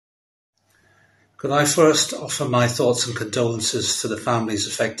Could I first offer my thoughts and condolences to the families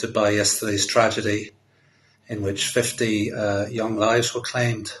affected by yesterday's tragedy, in which 50 young lives were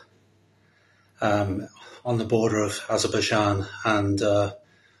claimed on the border of Azerbaijan and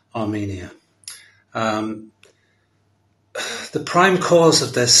Armenia. The prime cause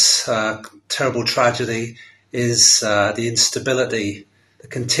of this terrible tragedy is the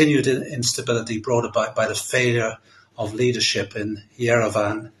continued instability brought about by the failure of leadership in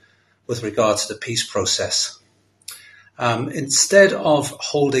Yerevan with regard to the peace process. Instead of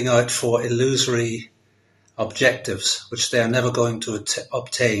holding out for illusory objectives, which they are never going to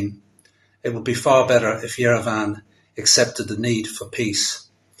obtain, it would be far better if Yerevan accepted the need for peace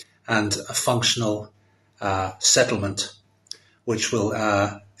and a functional settlement which will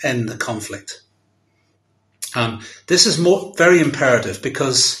end the conflict. This is very imperative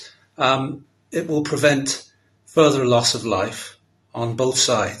because it will prevent further loss of life on both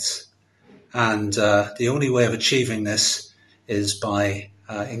sides. And the only way of achieving this is by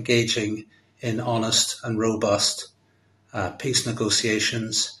engaging in honest and robust peace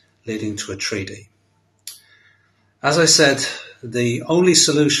negotiations leading to a treaty. As I said, the only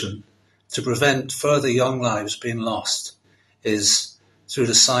solution to prevent further young lives being lost is through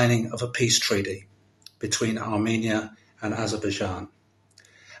the signing of a peace treaty between Armenia and Azerbaijan.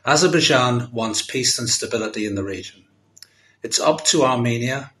 Azerbaijan wants peace and stability in the region. It's up to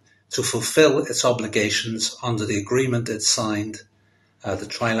Armenia to fulfill its obligations under the agreement it signed, the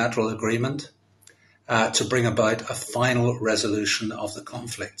trilateral agreement, to bring about a final resolution of the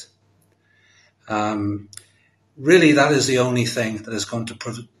conflict. Really, that is the only thing that is going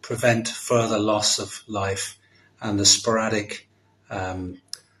to prevent further loss of life and the sporadic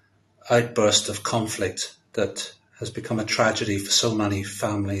outburst of conflict that has become a tragedy for so many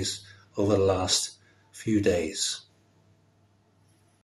families over the last few days.